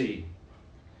upon the sea.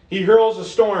 He hurls a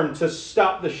storm to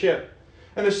stop the ship.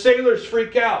 And the sailors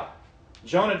freak out.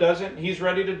 Jonah doesn't. He's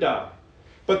ready to die.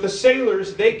 But the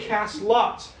sailors, they cast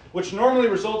lots, which normally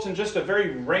results in just a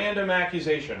very random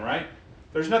accusation, right?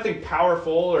 There's nothing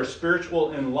powerful or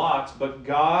spiritual in lots, but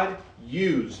God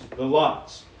used the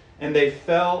lots. And they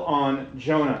fell on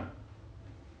Jonah.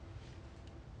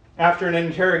 After an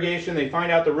interrogation, they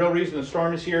find out the real reason the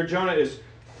storm is here. Jonah is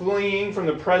fleeing from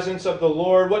the presence of the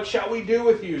Lord. What shall we do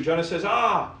with you? Jonah says,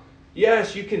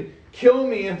 yes, you can kill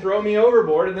me and throw me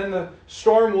overboard, and then the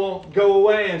storm will go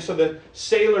away. And so the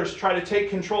sailors try to take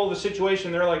control of the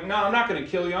situation. They're like, no, I'm not going to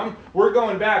kill you. We're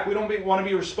going back. We don't want to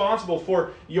be responsible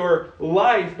for your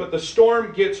life. But the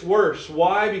storm gets worse.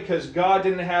 Why? Because God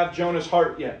didn't have Jonah's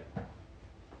heart yet.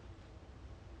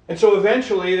 And so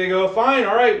eventually they go, fine,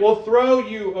 all right, we'll throw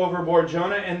you overboard,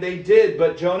 Jonah. And they did,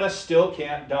 but Jonah still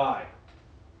can't die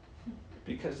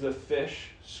because the fish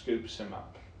scoops him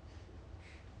up.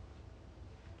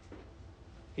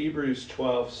 Hebrews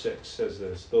 12:6 says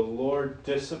this, the Lord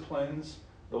disciplines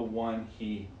the one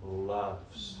he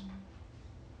loves.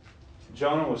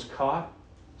 Jonah was caught,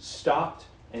 stopped,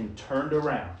 and turned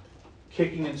around,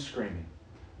 kicking and screaming,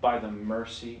 by the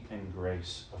mercy and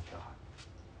grace of God.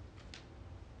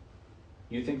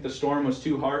 You think the storm was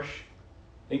too harsh?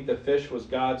 Think the fish was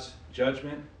God's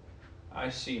judgment? I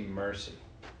see mercy.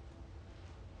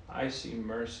 I see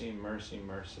mercy, mercy,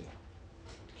 mercy.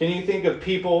 Can you think of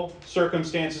people,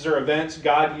 circumstances, or events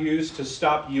God used to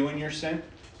stop you in your sin?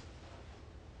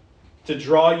 To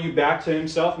draw you back to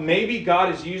himself? Maybe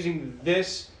God is using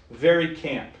this very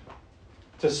camp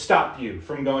to stop you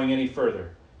from going any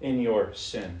further in your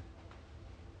sin.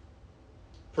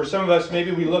 For some of us,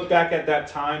 maybe we look back at that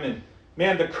time and,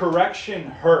 man, the correction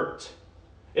hurt.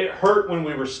 It hurt when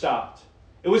we were stopped.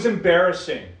 It was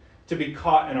embarrassing to be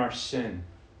caught in our sin.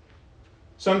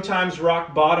 Sometimes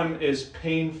rock bottom is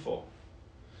painful.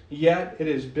 Yet it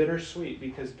is bittersweet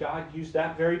because God used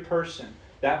that very person,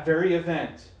 that very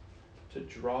event, to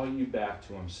draw you back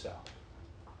to himself.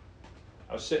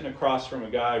 I was sitting across from a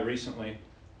guy recently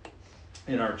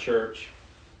in our church,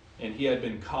 and he had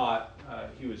been caught.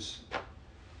 He was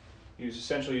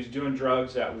doing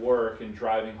drugs at work and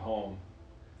driving home,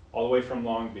 all the way from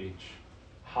Long Beach,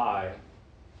 high,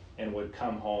 and would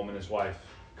come home, and his wife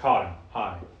caught him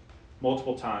high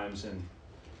multiple times, and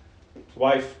his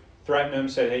wife threatened him,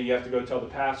 said, hey, you have to go tell the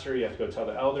pastor, you have to go tell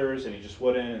the elders, and he just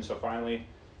wouldn't. And so finally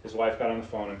his wife got on the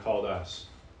phone and called us.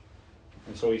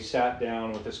 And so he sat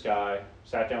down with this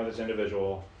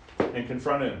individual, and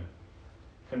confronted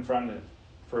him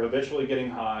for habitually getting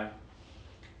high,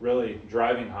 really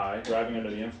driving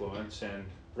under the influence, and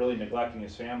really neglecting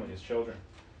his family, his children,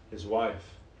 his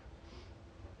wife.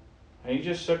 And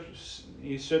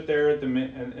he stood there at the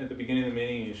beginning of the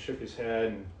meeting, and he shook his head,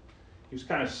 and he was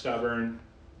kind of stubborn,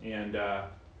 and I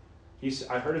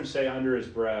heard him say under his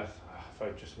breath, if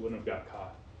I just wouldn't have got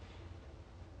caught.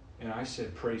 And I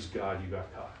said, praise God you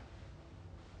got caught.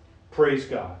 Praise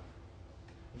God.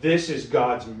 This is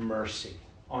God's mercy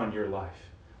on your life.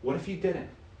 What if you didn't?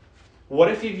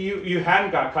 What if you hadn't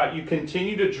got caught? You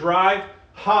continue to drive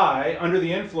high under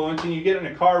the influence and you get in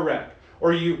a car wreck,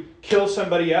 or you kill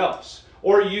somebody else,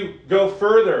 or you go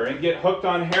further and get hooked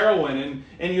on heroin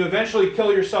and you eventually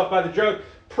kill yourself by the drug.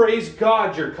 Praise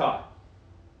God you're caught.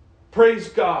 Praise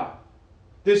God.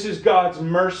 This is God's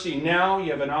mercy. Now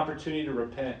you have an opportunity to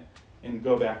repent and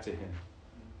go back to him.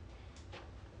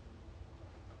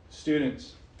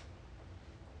 Students,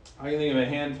 I can think of a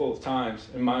handful of times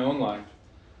in my own life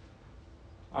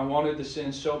I wanted to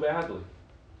sin so badly.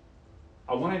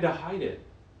 I wanted to hide it.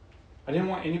 I didn't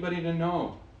want anybody to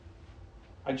know.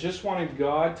 I just wanted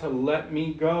God to let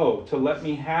me go, to let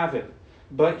me have it.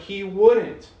 But he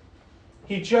wouldn't.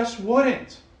 He just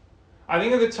wouldn't. I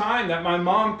think of the time that my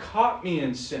mom caught me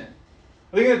in sin.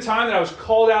 I think of the time that I was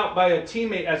called out by a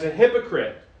teammate as a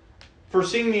hypocrite for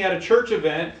seeing me at a church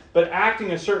event but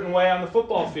acting a certain way on the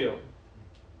football field.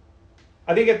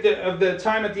 I think of the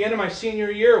time at the end of my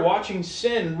senior year watching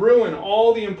sin ruin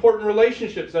all the important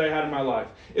relationships that I had in my life.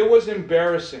 It was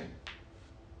embarrassing.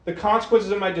 The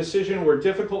consequences of my decision were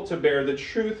difficult to bear. The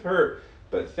truth hurt.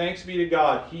 But thanks be to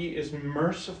God, he is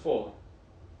merciful.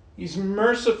 He's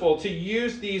merciful to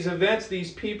use these events,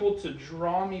 these people, to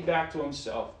draw me back to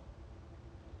himself.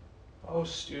 Oh,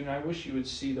 student, I wish you would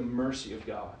see the mercy of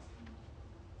God.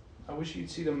 I wish you'd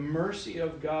see the mercy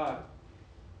of God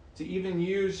to even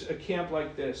use a camp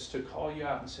like this to call you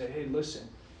out and say, hey, listen,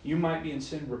 you might be in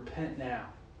sin. Repent now.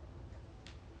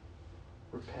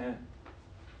 Repent.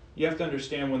 You have to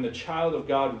understand, when the child of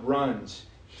God runs,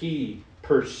 he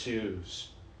pursues.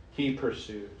 He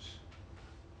pursues.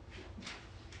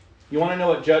 You want to know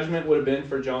what judgment would have been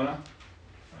for Jonah?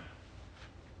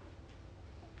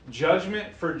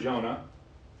 Judgment for Jonah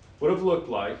would have looked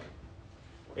like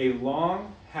a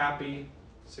long, happy,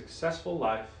 successful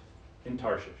life in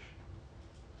Tarshish.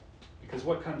 Because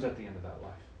what comes at the end of that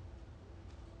life?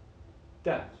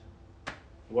 Death.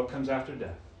 What comes after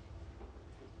death?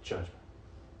 Judgment.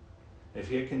 If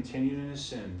he had continued in his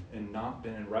sin and not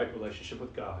been in right relationship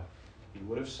with God, he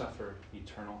would have suffered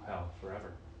eternal hell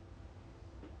forever.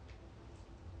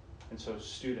 And so,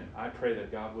 student, I pray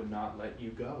that God would not let you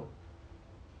go,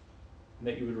 and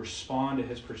that you would respond to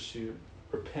his pursuit,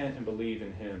 repent, and believe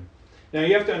in him. Now,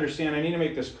 you have to understand, I need to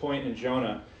make this point in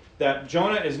Jonah, that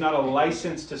Jonah is not a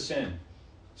license to sin.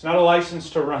 It's not a license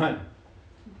to run.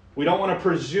 We don't want to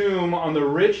presume on the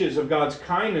riches of God's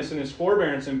kindness and his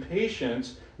forbearance and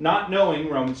patience, not knowing,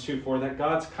 Romans 2:4, that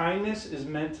God's kindness is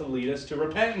meant to lead us to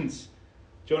repentance.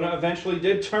 Jonah eventually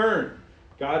did turn.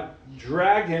 God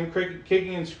dragged him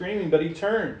kicking and screaming, but he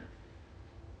turned.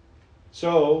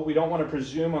 So we don't want to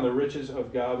presume on the riches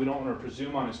of God. We don't want to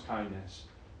presume on his kindness.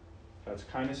 God's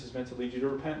kindness is meant to lead you to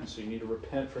repentance, so you need to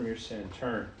repent from your sin,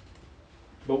 turn.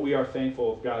 But we are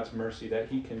thankful of God's mercy that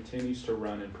he continues to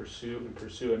run and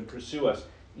pursue us,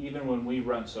 even when we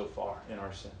run so far in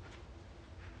our sin.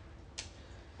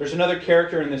 There's another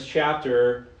character in this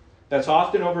chapter that's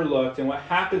often overlooked, and what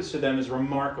happens to them is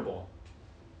remarkable.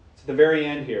 It's at the very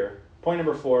end here. Point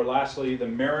number 4, lastly, the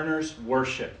mariners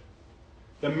worship.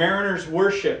 The mariners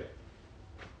worship.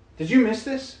 Did you miss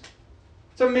this?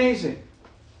 It's amazing.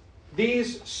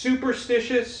 These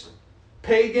superstitious,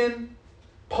 pagan,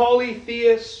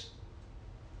 polytheists,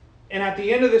 and at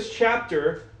the end of this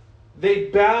chapter, they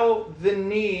bow the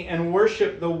knee and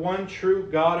worship the one true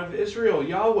God of Israel,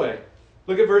 Yahweh.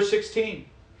 Look at verse 16.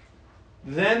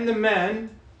 Then the men,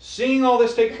 seeing all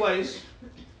this take place,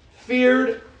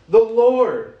 feared the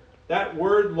Lord. That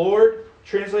word Lord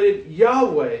translated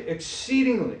Yahweh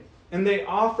exceedingly. And they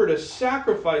offered a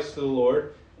sacrifice to the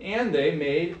Lord, and they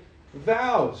made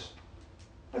vows.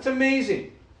 That's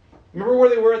amazing. Remember where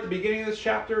they were at the beginning of this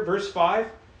chapter, verse 5?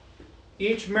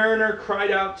 Each mariner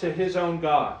cried out to his own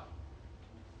God.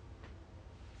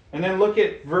 And then look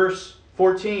at verse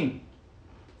 14.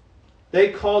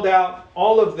 They called out,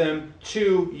 all of them,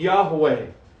 to Yahweh,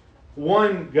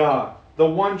 one God, the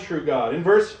one true God. In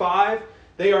verse 5,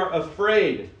 they are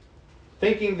afraid,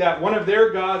 thinking that one of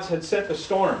their gods had sent the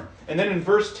storm. And then in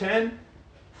verse 10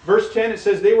 it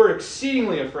says they were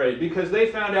exceedingly afraid because they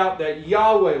found out that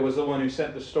Yahweh was the one who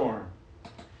sent the storm.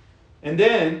 And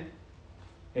then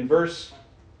in verse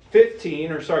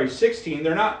 16,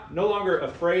 they're no longer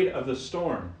afraid of the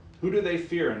storm. Who do they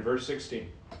fear in verse 16?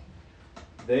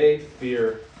 They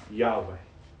fear Yahweh.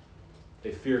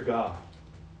 They fear God.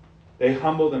 They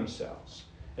humble themselves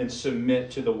and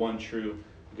submit to the one true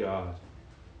God.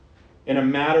 In a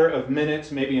matter of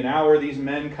minutes, maybe an hour, these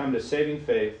men come to saving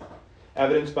faith,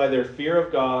 evidenced by their fear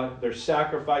of God, their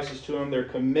sacrifices to him, their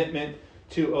commitment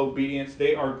to obedience.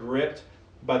 They are gripped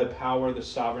by the power, the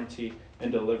sovereignty,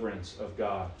 and deliverance of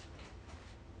God.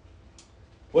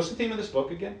 What's the theme of this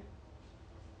book again?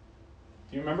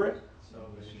 Do you remember it?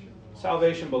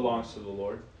 Salvation belongs to the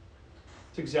Lord.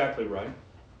 That's exactly right.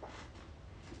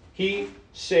 He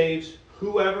saves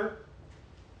whoever,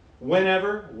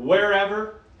 whenever,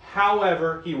 wherever,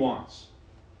 however he wants.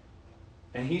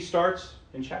 And he starts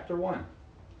in chapter 1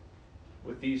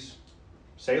 with these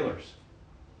sailors.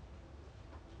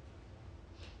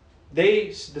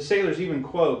 The sailors even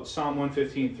quote Psalm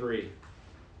 115:3.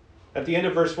 At the end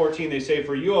of verse 14 they say,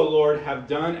 "For you, O Lord, have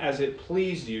done as it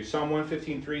pleased you." Psalm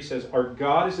 115:3 says, "Our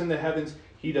God is in the heavens,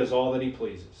 he does all that he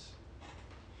pleases."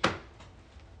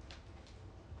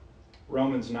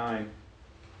 Romans 9.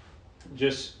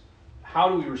 Just how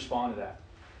do we respond to that?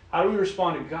 How do we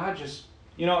respond to God just,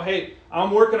 hey,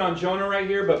 I'm working on Jonah right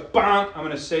here, but bam, I'm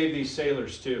going to save these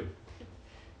sailors too.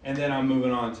 And then I'm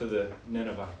moving on to the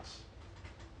Ninevites.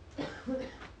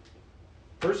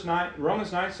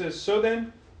 Romans 9 says, "So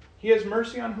then, he has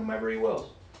mercy on whomever he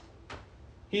wills.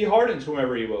 He hardens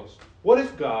whomever he wills. What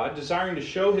if God, desiring to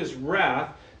show his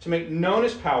wrath, to make known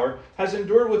his power, has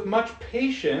endured with much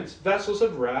patience vessels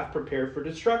of wrath prepared for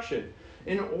destruction,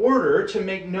 in order to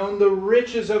make known the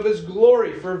riches of his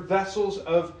glory for vessels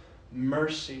of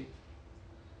mercy,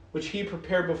 which he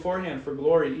prepared beforehand for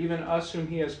glory, even us whom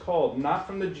he has called, not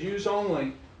from the Jews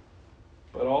only,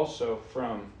 but also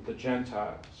from the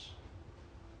Gentiles."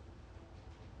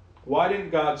 Why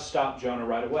didn't God stop Jonah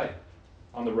right away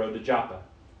on the road to Joppa?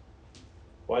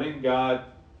 Why didn't God,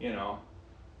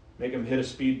 make him hit a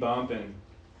speed bump and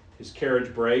his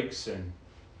carriage breaks and,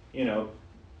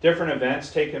 different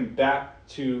events take him back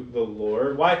to the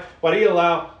Lord? Why did he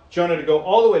allow Jonah to go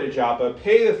all the way to Joppa,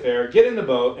 pay the fare, get in the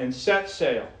boat, and set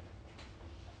sail?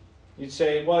 You'd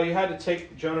say, well, you had to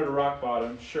take Jonah to rock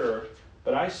bottom, sure,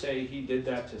 but I say he did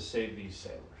that to save these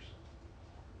sailors.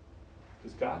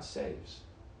 Because God saves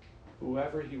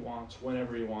whoever he wants,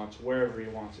 whenever he wants, wherever he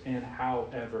wants, and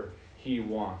however he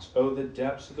wants. Oh, the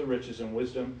depths of the riches and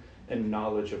wisdom and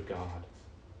knowledge of God.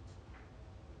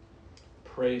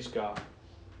 Praise God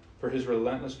for his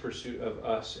relentless pursuit of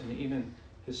us and even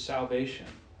his salvation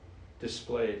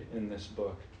displayed in this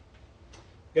book. I'm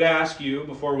going to ask you,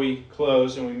 before we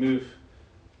close and we move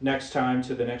next time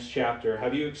to the next chapter,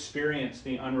 have you experienced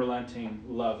the unrelenting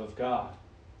love of God,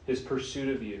 his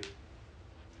pursuit of you?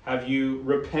 Have you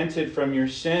repented from your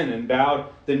sin and bowed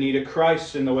the knee to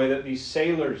Christ in the way that these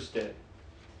sailors did?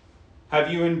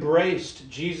 Have you embraced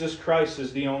Jesus Christ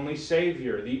as the only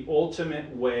Savior, the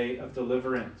ultimate way of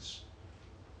deliverance?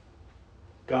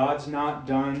 God's not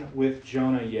done with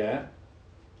Jonah yet.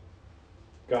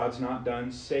 God's not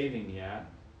done saving yet.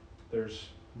 There's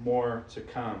more to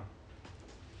come.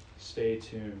 Stay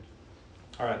tuned.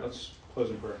 All right, let's close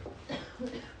in prayer.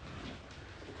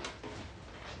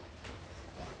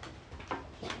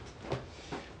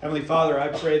 Heavenly Father, I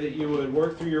pray that you would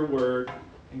work through your word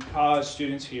and cause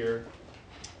students here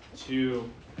to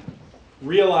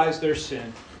realize their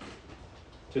sin,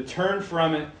 to turn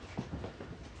from it,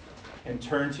 and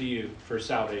turn to you for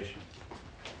salvation.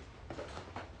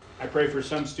 I pray for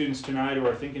some students tonight who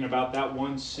are thinking about that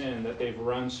one sin that they've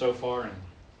run so far in.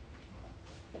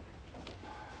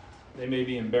 They may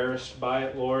be embarrassed by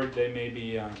it, Lord. They may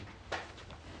be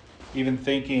even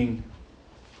thinking,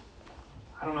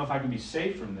 I don't know if I can be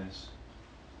saved from this.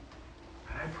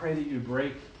 I pray that you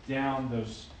break down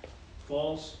those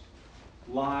false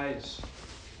lies.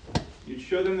 You'd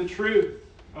show them the truth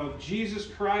of Jesus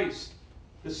Christ,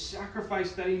 the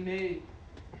sacrifice that he made,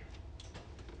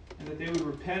 and that they would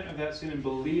repent of that sin and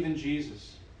believe in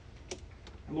Jesus.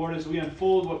 And Lord, as we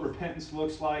unfold what repentance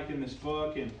looks like in this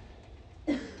book, and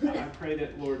I pray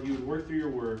that, Lord, you would work through your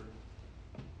word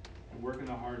and work in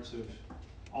the hearts of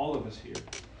all of us here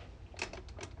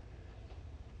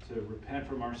to repent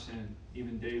from our sin,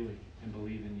 even daily, and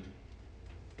believe in you.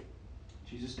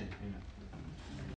 In Jesus' name, amen.